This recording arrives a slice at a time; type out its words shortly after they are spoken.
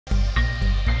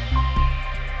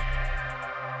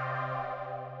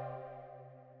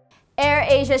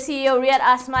AirAsia CEO Riad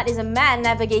Asmat is a man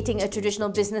navigating a traditional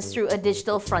business through a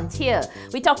digital frontier.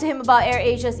 We talked to him about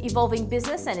AirAsia's evolving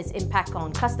business and its impact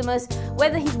on customers,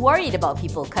 whether he's worried about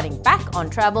people cutting back on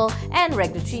travel, and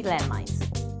regulatory landmines.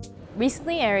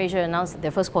 Recently, AirAsia announced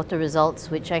their first quarter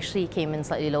results, which actually came in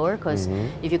slightly lower because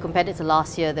if you compared it to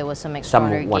last year, there was some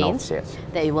extraordinary gains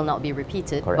that it will not be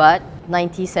repeated. Correct. But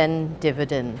 90-cent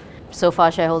dividend. So far,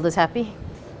 shareholders happy?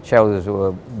 Shareholders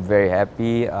were very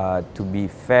happy. To be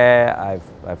fair,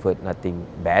 I've heard nothing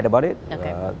bad about it.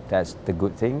 Okay. That's the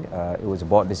good thing. It was a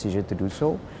board decision to do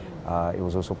so. It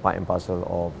was also part and parcel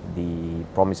of the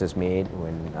promises made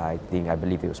when I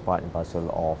believe it was part and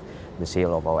parcel of the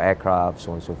sale of our aircraft,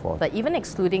 so on and so forth. But even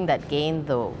excluding that gain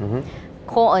though,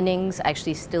 core earnings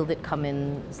actually still did come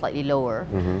in slightly lower.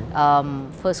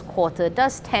 First quarter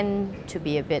does tend to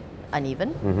be a bit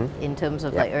uneven in terms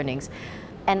of like earnings.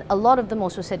 And a lot of them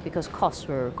also said because costs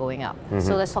were going up.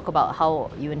 So let's talk about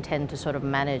how you intend to sort of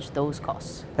manage those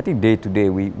costs. I think day to day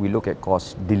we look at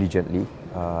costs diligently.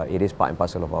 It is part and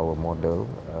parcel of our model.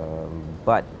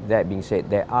 But that being said,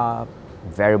 there are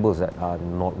variables that are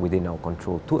not within our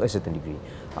control to a certain degree.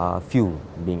 Fuel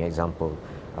being example.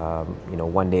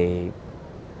 One day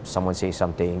someone says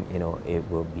something, it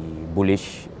will be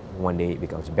bullish. One day it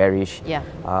becomes bearish. Yeah.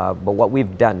 But what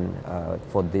we've done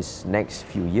for this next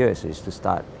few years is to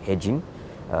start hedging.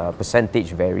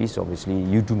 Percentage varies, obviously.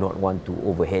 You do not want to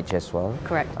overhedge as well.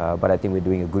 Correct. But I think we're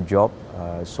doing a good job.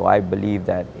 So I believe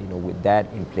that with that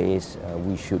in place,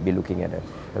 we should be looking at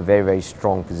a very, very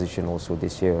strong position also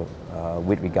this year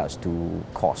with regards to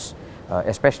costs,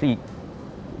 especially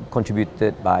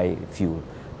contributed by fuel.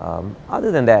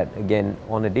 Other than that, again,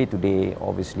 on a day-to-day,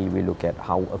 obviously we look at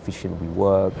how efficient we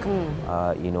work,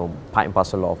 part and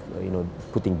parcel of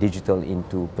putting digital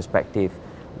into perspective.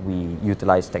 We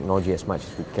utilize technology as much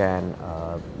as we can,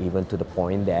 even to the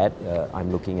point that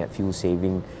I'm looking at fuel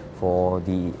saving for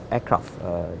the aircraft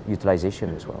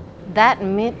utilization as well. That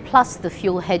plus the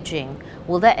fuel hedging,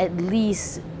 will that at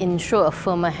least ensure a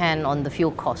firmer hand on the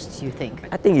fuel costs, you think?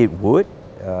 I think it would.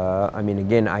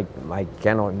 Again, I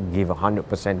cannot give a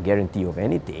 100% guarantee of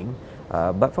anything,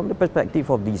 but from the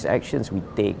perspective of these actions we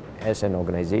take as an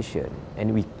organization,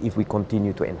 and if we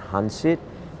continue to enhance it,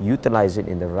 utilize it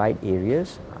in the right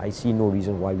areas, I see no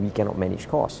reason why we cannot manage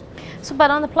costs. So,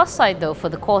 but on the plus side though, for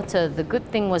the quarter, the good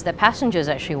thing was that passengers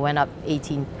actually went up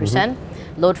 18%.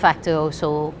 Load factor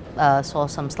also saw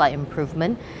some slight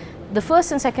improvement. The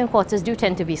first and second quarters do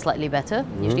tend to be slightly better.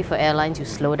 Usually for airlines, you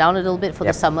slow down a little bit for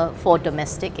the summer, for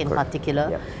domestic in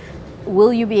particular.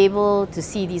 Will you be able to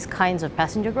see these kinds of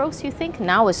passenger growth, you think,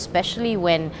 now, especially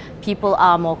when people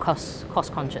are more cost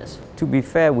conscious? To be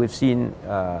fair, we've seen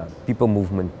people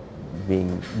movement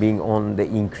being on the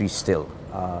increase still,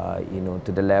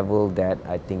 to the level that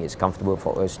I think it's comfortable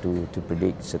for us to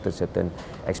predict certain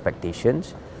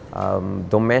expectations.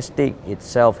 Domestic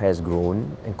itself has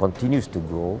grown and continues to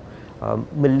grow.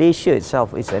 Malaysia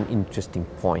itself is an interesting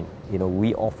point.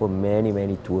 We offer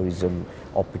many tourism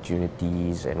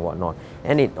opportunities and whatnot,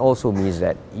 and it also means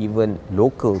that even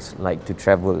locals like to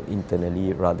travel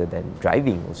internally rather than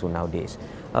driving also nowadays.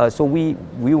 So we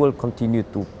will continue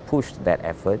to push that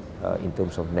effort in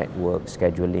terms of network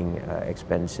scheduling,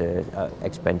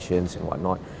 expansions and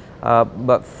whatnot.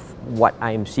 But what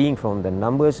I'm seeing from the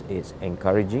numbers is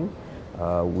encouraging.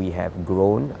 We have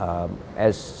grown.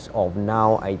 As of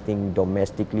now, I think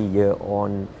domestically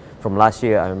from last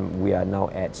year, we are now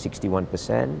at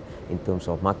 61% in terms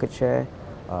of market share.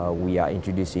 We are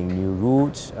introducing new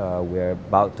routes. We're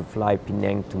about to fly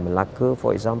Penang to Malacca,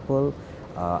 for example.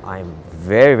 I'm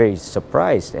very, very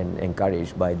surprised and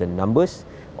encouraged by the numbers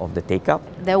of the take-up.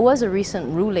 There was a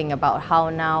recent ruling about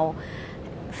how now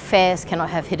fares cannot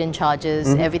have hidden charges,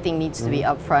 everything needs to be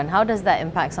upfront. How does that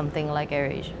impact something like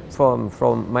AirAsia?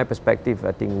 From my perspective,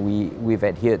 I think we've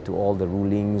adhered to all the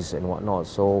rulings and whatnot.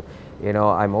 So,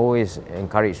 I'm always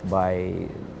encouraged by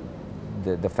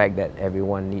the fact that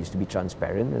everyone needs to be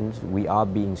transparent, and we are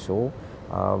being so.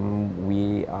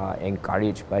 We are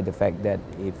encouraged by the fact that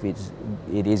if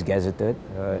it is gazetted,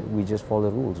 we just follow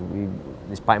the rules.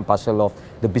 It's part and parcel of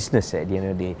the business at the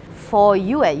end of the day. For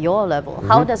you at your level,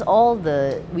 how does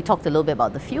we talked a little bit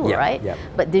about the fuel, right?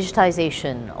 But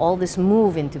digitization, all this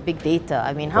move into big data,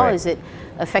 how has it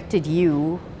affected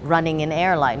you running an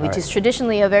airline, which is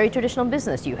traditionally a very traditional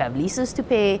business? You have leases to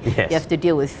pay, you have to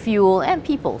deal with fuel and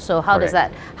people. So how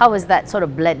has that sort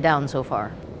of bled down so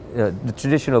far? The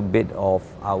traditional bit of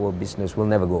our business will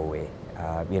never go away.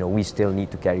 We still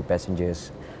need to carry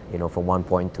passengers, from one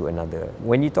point to another.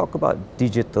 When you talk about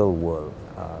digital world,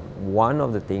 one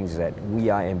of the things that we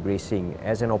are embracing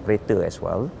as an operator as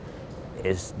well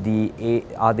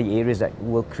are the areas that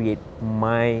will create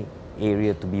my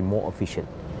area to be more efficient.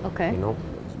 Okay. You know,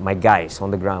 my guys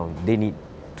on the ground, they need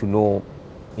to know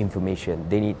information.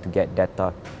 They need to get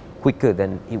data quicker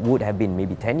than it would have been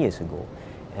maybe 10 years ago.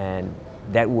 And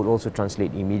that would also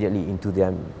translate immediately into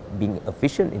them being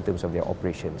efficient in terms of their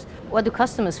operations. What do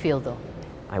customers feel though?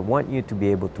 I want you to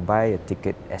be able to buy a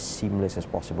ticket as seamless as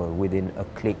possible. Within a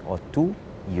click or two,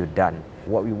 you're done.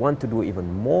 What we want to do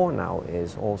even more now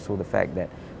is also the fact that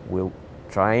we're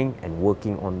trying and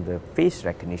working on the face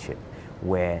recognition,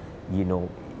 where, you know,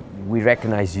 we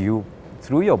recognize you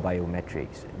through your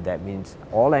biometrics. That means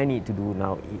all I need to do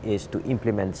now is to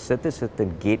implement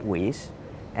certain gateways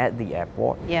at the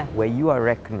airport, where you are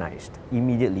recognized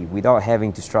immediately without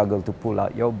having to struggle to pull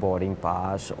out your boarding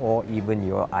pass or even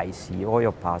your IC or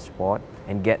your passport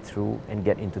and get through and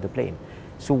get into the plane.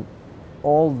 So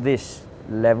all this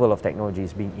level of technology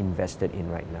is being invested in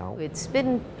right now. It's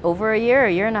been over a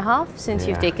year and a half since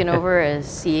you've taken over as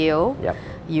CEO. Yep.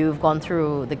 You've gone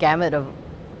through the gamut of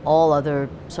all other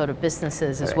sort of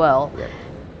businesses as well. Yep.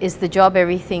 Is the job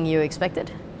everything you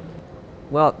expected?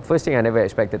 Well, first thing, I never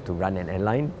expected to run an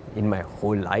airline in my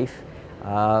whole life.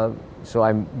 So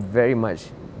I'm very much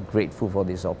grateful for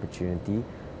this opportunity.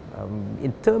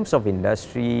 In terms of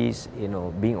industries, you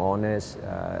know, being honest,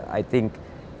 I think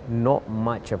not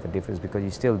much of a difference, because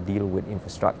you still deal with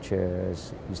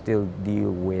infrastructures, you still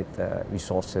deal with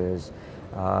resources,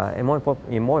 and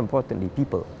more importantly,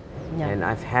 people. Yeah. And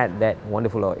I've had that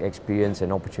wonderful experience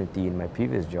and opportunity in my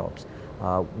previous jobs.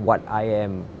 What I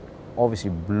am obviously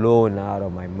blown out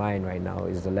of my mind right now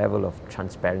is the level of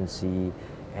transparency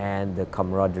and the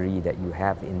camaraderie that you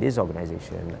have in this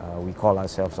organization. We call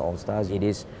ourselves All Stars. It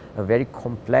is a very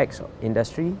complex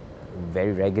industry,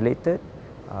 very regulated,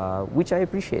 which I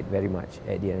appreciate very much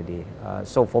at the end of the day.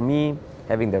 So for me,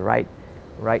 having the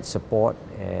right support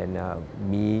and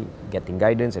me getting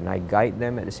guidance and I guide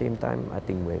them at the same time, I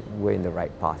think we're in the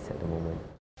right path at the moment.